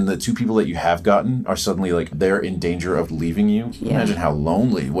 Yeah. And the 2 people that you have gotten are suddenly like, they're in danger of leaving you. Imagine how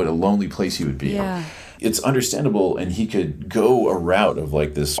lonely, what a lonely place he would be. It's understandable, and he could go a route of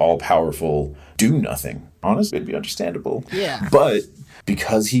like this all-powerful do nothing. Honestly, it'd be understandable. But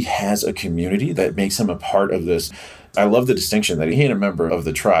because he has a community that makes him a part of this, I love the distinction that he ain't a member of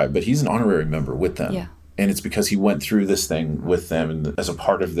the tribe, but he's an honorary member with them. And it's because he went through this thing with them and as a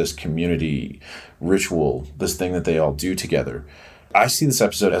part of this community ritual, this thing that they all do together. I see this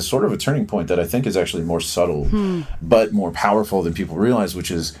episode as sort of a turning point that I think is actually more subtle, but more powerful than people realize,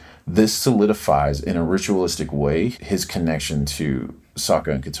 which is this solidifies in a ritualistic way his connection to Sokka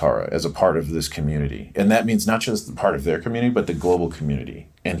and Katara as a part of this community. And that means not just the part of their community, but the global community.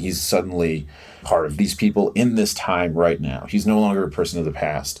 And he's suddenly part of these people in this time right now. He's no longer a person of the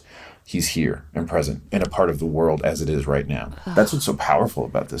past. He's here and present and a part of the world as it is right now. That's what's so powerful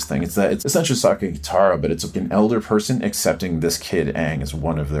about this thing. It's that it's not just Sokka and Katara, but it's an elder person accepting this kid Aang as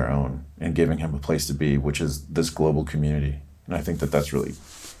one of their own and giving him a place to be, which is this global community. And I think that that's really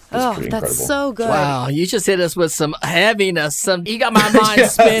pretty incredible. That's so good. Wow, you just hit us with some heaviness. You got my mind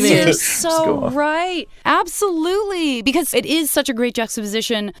spinning. You're so right. Absolutely. Because it is such a great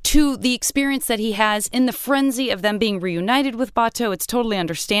juxtaposition to the experience that he has in the frenzy of them being reunited with Bato. It's totally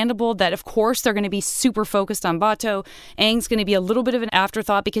understandable that, of course, they're going to be super focused on Bato. Aang's going to be a little bit of an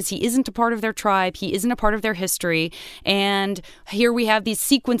afterthought because he isn't a part of their tribe. He isn't a part of their history. And here we have these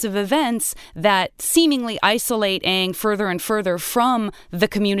sequence of events that seemingly isolate Aang further and further from the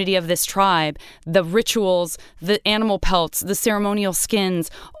community of this tribe, the rituals, the animal pelts, the ceremonial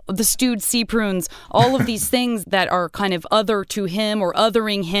skins, the stewed sea prunes, all of these things that are kind of other to him or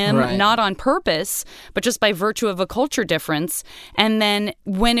othering him, not on purpose, but just by virtue of a culture difference. And then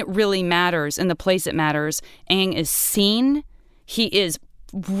when it really matters, in the place it matters, Aang is seen. He is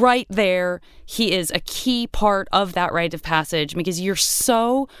right there. He is a key part of that rite of passage because you're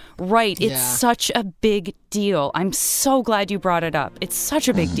so right. It's such a big deal. I'm so glad you brought it up. It's such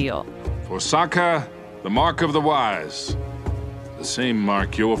a big deal. For Sokka, the mark of the wise, the same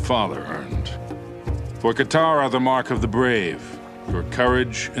mark your father earned. For Katara, the mark of the brave, your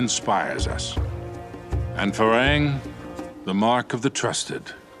courage inspires us. And for Aang, the mark of the trusted.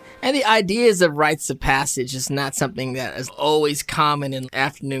 And the ideas of rites of passage is not something that is always common in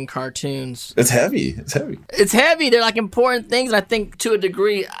afternoon cartoons. It's heavy. It's heavy. It's heavy. They're like important things. And I think to a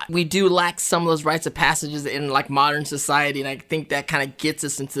degree, we do lack some of those rites of passages in like modern society. And I think that kind of gets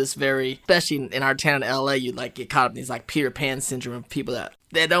us into this especially in our town in LA, you like get caught up in these like Peter Pan syndrome of people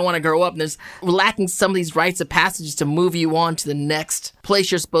that don't want to grow up. And we're lacking some of these rites of passages to move you on to the next place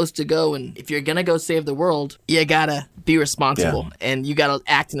you're supposed to go. And if you're going to go save the world, you got to be responsible. And you got to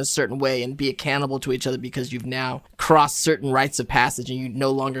act in a certain way and be accountable to each other because you've now crossed certain rites of passage and you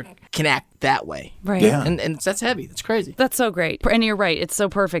no longer can act that way. Right. Yeah. And that's heavy. That's crazy. That's so great. And you're right. It's so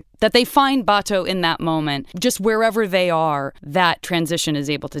perfect that they find Bato in that moment. Just wherever they are, that transition is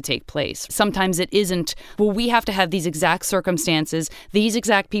able to take place. Sometimes it isn't, well, we have to have these exact circumstances. These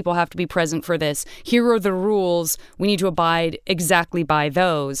exact people have to be present for this. Here are the rules. We need to abide exactly by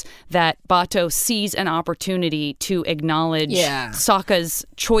those. That Bato sees an opportunity to acknowledge Sokka's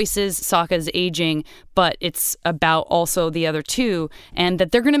choices, Sokka's aging, but it's about also the other two, and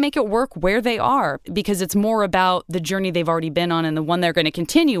that they're going to make it work where they are because it's more about the journey they've already been on and the one they're going to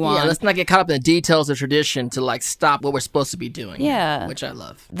continue on. Yeah, let's not get caught up in the details of tradition to like stop what we're supposed to be doing. Yeah. Which I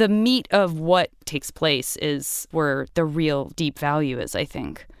love. The meat of what takes place is where the real deep value is, I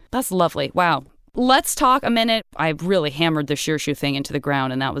think. That's lovely. Wow. Let's talk a minute. I really hammered the Shirshu thing into the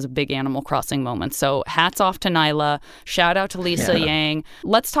ground, and that was a big Animal Crossing moment. So hats off to Nyla. Shout out to Lisa Yang.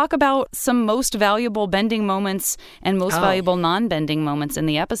 Let's talk about some most valuable bending moments and most valuable non-bending moments in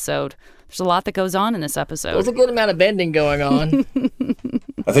the episode. There's a lot that goes on in this episode. There's a good amount of bending going on.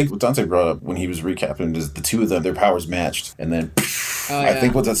 I think what Dante brought up when he was recapping is the two of them, their powers matched. And then I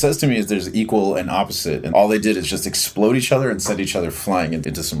think what that says to me is there's equal and opposite. And all they did is just explode each other and send each other flying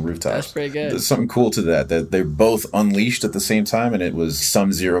into some rooftops. That's pretty good. There's something cool to that they're both unleashed at the same time. And it was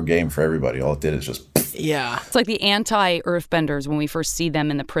Sub-Zero game for everybody. All it did is just Yeah. It's like the anti-earthbenders when we first see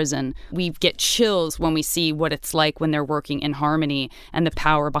them in the prison. We get chills when we see what it's like when they're working in harmony and the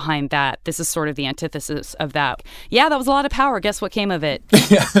power behind that. This is sort of the antithesis of that. Yeah, that was a lot of power. Guess what came of it?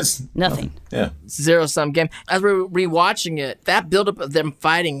 Yes. Nothing. Yeah. Zero-sum game. As we're rewatching it, that buildup of them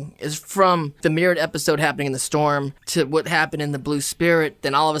fighting is from the mirrored episode happening in the storm to what happened in the Blue Spirit.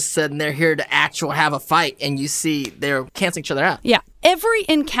 Then all of a sudden they're here to actually have a fight, and you see they're canceling each other out. Yeah. Every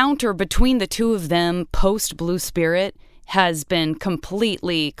encounter between the two of them post Blue Spirit has been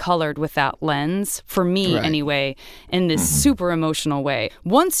completely colored with that lens, for me anyway, in this super emotional way.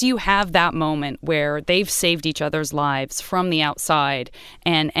 Once you have that moment where they've saved each other's lives from the outside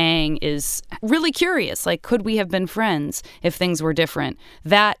and Aang is really curious, like, could we have been friends if things were different?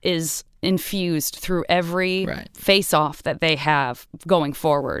 That is infused through every face-off that they have going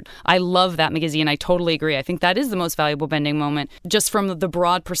forward. I love that, McGizzy, and I totally agree. I think that is the most valuable bending moment, just from the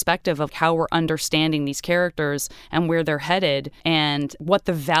broad perspective of how we're understanding these characters and where they're headed and what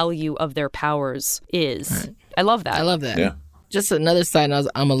the value of their powers is. Right. I love that. I love that. Yeah. Just another side note,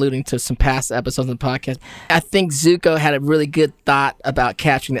 I'm alluding to some past episodes of the podcast. I think Zuko had a really good thought about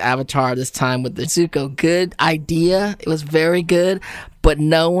capturing the Avatar this time with the Zuko. Good idea. It was very good, but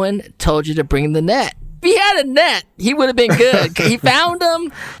no one told you to bring the net. If he had a net, he would have been good. He found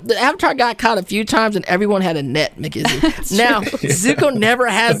them. The Avatar got caught a few times, and everyone had a net, McGizzy. Now, Zuko never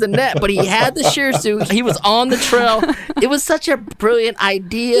has the net, but he had the Shirsu. He was on the trail. It was such a brilliant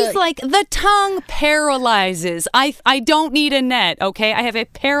idea. He's like, the tongue paralyzes. I don't need a net, okay? I have a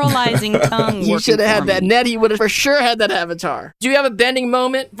paralyzing tongue. You should have had that net. He would have for sure had that Avatar. Do you have a bending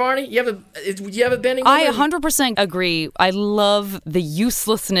moment, Varney? Do you have a bending moment? I 100% agree. I love the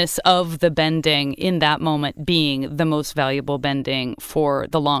uselessness of the bending in that moment being the most valuable bending for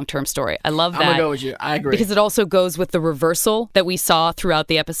the long-term story. I love that. I'm going to go with you. I agree. Because it also goes with the reversal that we saw throughout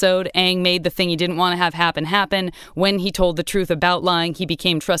the episode. Aang made the thing he didn't want to have happen. When he told the truth about lying, he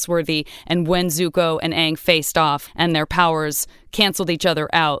became trustworthy. And when Zuko and Aang faced off and their powers canceled each other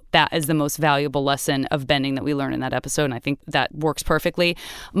out, that is the most valuable lesson of bending that we learn in that episode. And I think that works perfectly.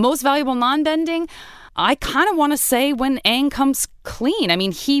 Most valuable non-bending, I kind of want to say when Aang comes clean. I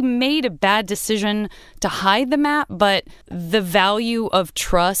mean, he made a bad decision to hide the map, but the value of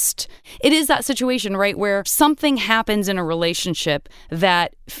trust, it is that situation, right, where something happens in a relationship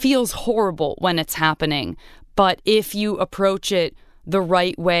that feels horrible when it's happening. But if you approach it the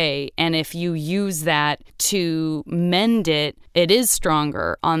right way, and if you use that to mend it, it is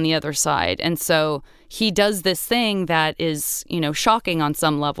stronger on the other side. And so he does this thing that is, shocking on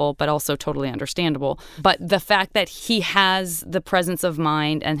some level, but also totally understandable. But the fact that he has the presence of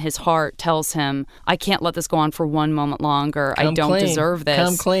mind and his heart tells him, I can't let this go on for one moment longer. I don't deserve this.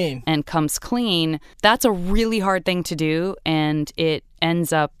 Come clean. And comes clean. That's a really hard thing to do, and it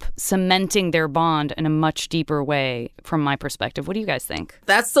ends up cementing their bond in a much deeper way from my perspective. What do you guys think?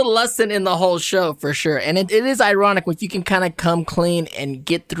 That's the lesson in the whole show for sure. And it is ironic if you can kind of come clean and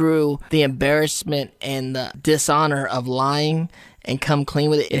get through the embarrassment and the dishonor of lying and come clean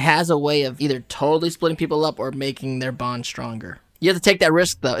with it. It has a way of either totally splitting people up or making their bond stronger. You have to take that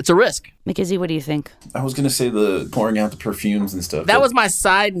risk, though. It's a risk. McKizzy, what do you think? I was going to say the pouring out the perfumes and stuff. That was my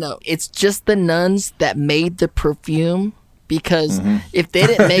side note. It's just the nuns that made the perfume. Because if they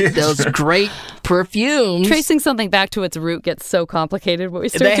didn't make those great perfumes... Tracing something back to its root gets so complicated. But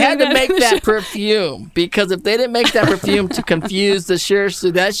they had to make that perfume. Because if they didn't make that perfume to confuse the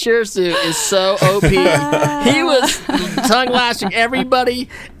Shirsu, that Shirsu is so OP. He was tongue-lashing everybody.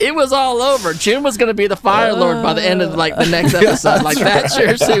 It was all over. June was going to be the Fire Lord by the end of the next episode. That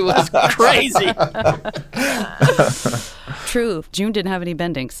Shirsu was crazy. True. June didn't have any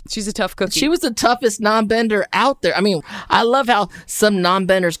bendings. She's a tough cookie. She was the toughest non-bender out there. I mean, I love how some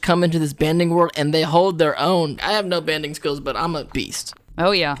non-benders come into this bending world and they hold their own. I have no bending skills, but I'm a beast.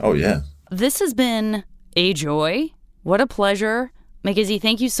 Oh, yeah. Oh, yeah. This has been a joy. What a pleasure. McGizzy,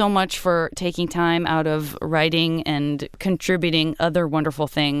 thank you so much for taking time out of writing and contributing other wonderful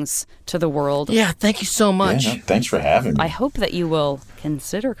things to the world. Yeah, thank you so much. Yeah, no, thanks for having me. I hope that you will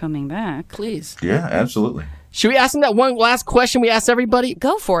consider coming back. Please. Yeah, absolutely. Should we ask them that one last question we asked everybody?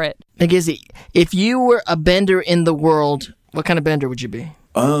 Go for it. McGizzy, if you were a bender in the world, what kind of bender would you be?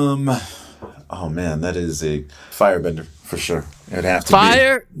 Oh man, that is a firebender. For sure. It'd have to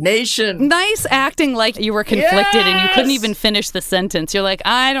Fire Nation. Nice acting like you were conflicted and you couldn't even finish the sentence. You're like,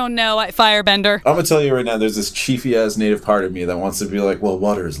 I don't know, Firebender. I'm going to tell you right now, there's this chiefy-ass native part of me that wants to be like, well,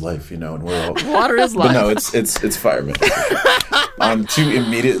 water is life, you know, and we're all... Water is life. But no, it's Firebender. I'm too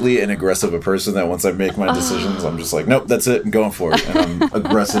immediately and aggressive a person that once I make my decisions, I'm just like, nope, that's it, I'm going for it. And I'm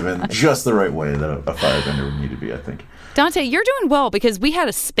aggressive in just the right way that a Firebender would need to be, I think. Dante, you're doing well because we had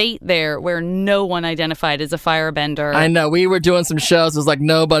a spate there where no one identified as a firebender. I know. We were doing some shows. It was like,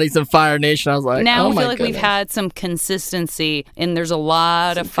 nobody's in Fire Nation. I was like, now oh I feel my like goodness. we've had some consistency and there's a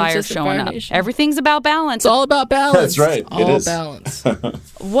lot of fire showing Fire up. Nation. Everything's about balance. It's all about balance. That's right. All It is. balance.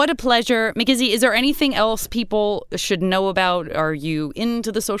 What a pleasure. Mackenzie, is there anything else people should know about? Are you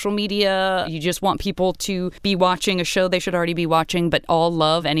into the social media? You just want people to be watching a show they should already be watching, but all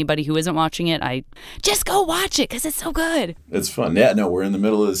love anybody who isn't watching it? Just go watch it because it's so good. It's fun. Yeah, no, we're in the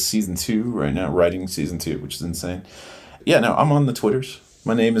middle of season 2 right now, writing season 2, which is insane. Yeah, no, I'm on the Twitters.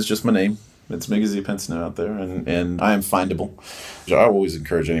 My name is just my name. It's Megazzy Pensnow out there, and I am findable. I always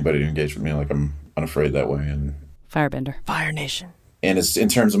encourage anybody to engage with me. Like, I'm unafraid that way. And Firebender. Fire Nation. And it's, in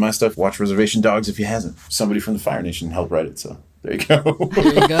terms of my stuff, watch Reservation Dogs if you hasn't. Somebody from the Fire Nation helped write it, so there you go. There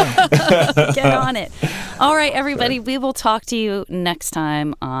you go. Get on it. All right, everybody, we will talk to you next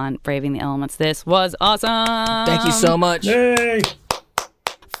time on Braving the Elements. This was awesome. Thank you so much. Yay!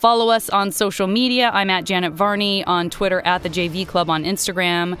 Follow us on social media. I'm at Janet Varney on Twitter, at the JV Club on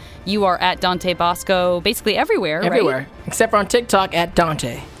Instagram. You are at Dante Bosco, basically everywhere, Everywhere. right? Except for on TikTok at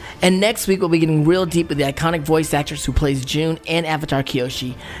Dante. And next week, we'll be getting real deep with the iconic voice actress who plays June and Avatar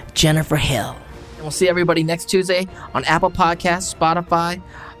Kyoshi, Jennifer Hill. And we'll see everybody next Tuesday on Apple Podcasts, Spotify,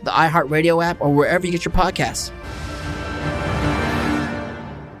 the iHeartRadio app, or wherever you get your podcasts.